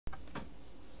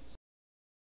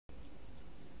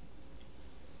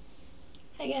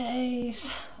Hi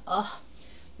guys.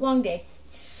 Long day.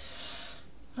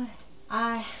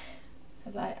 I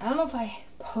don't know if I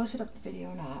posted up the video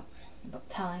or not, but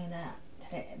telling that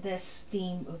today this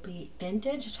theme would be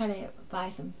vintage. I try to buy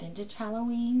some vintage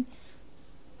Halloween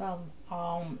from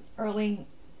early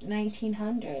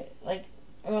 1900, like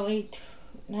early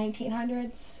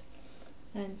 1900s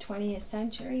and 20th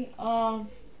century.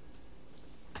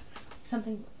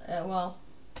 Something well,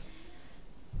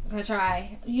 I'm gonna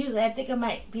try. Usually I think it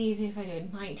might be easier if I do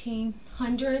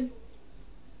 1900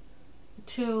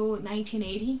 to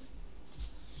 1980.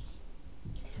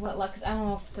 What luck? I don't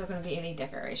know if there are going to be any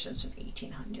decorations from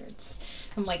 1800s,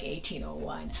 from like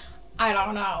 1801. I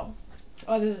don't know.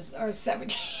 Oh, this is or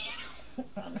 17.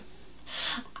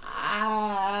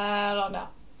 I don't know.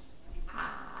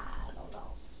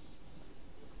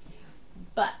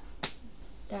 But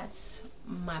that's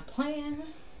my plan.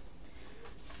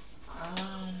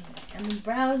 I'm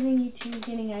browsing YouTube,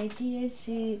 getting ideas,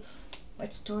 see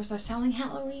what stores are selling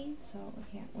Halloween. So I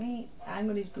can't wait. I'm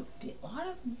going to go to a lot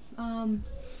of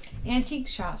antique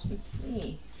shops and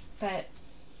see. But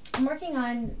I'm working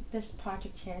on this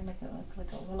project here,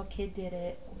 like a little kid did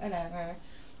it, whatever.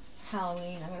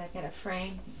 Halloween. I'm going to get a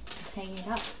frame, hang it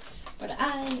up. But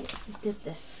I did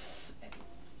this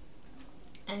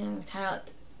and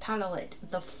title it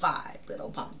The 5 Little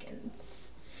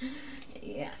Pumpkins.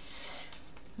 Yes.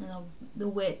 The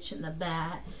witch and the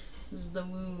bat. There's the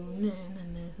moon, and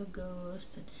then there's a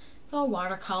ghost. And it's all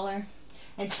watercolor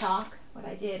and chalk. What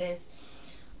I did is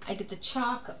I did the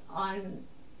chalk on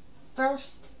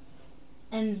first,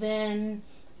 and then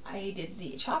I did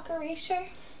the chalk eraser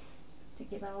to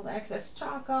get all the excess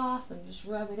chalk off and just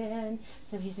rub it in.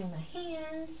 So I'm using my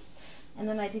hands, and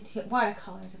then I did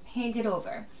watercolor to paint it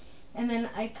over, and then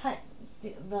I cut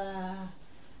the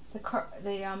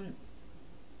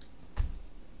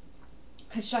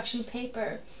construction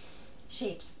paper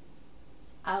shapes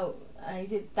out. I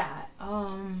did that a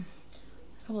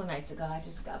couple of nights ago. I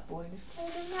just got bored and just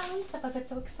playing around and stuff. I got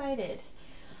so excited.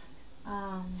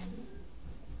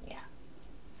 Yeah,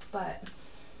 but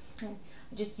I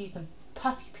just used some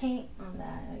puffy paint on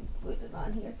that. I glued it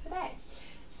on here today.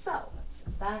 So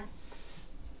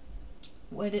that's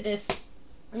what it is.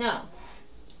 No.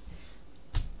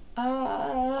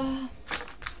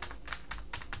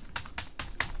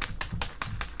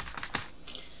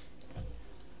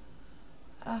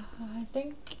 I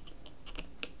think,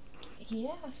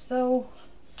 yeah, so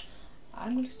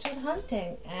I'm going to start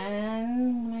hunting,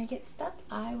 and when I get stuff,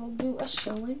 I will do a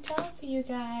show and tell for you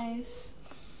guys.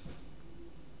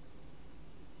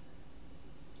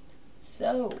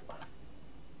 So,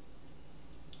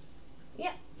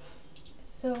 yeah,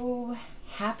 so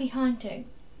happy hunting.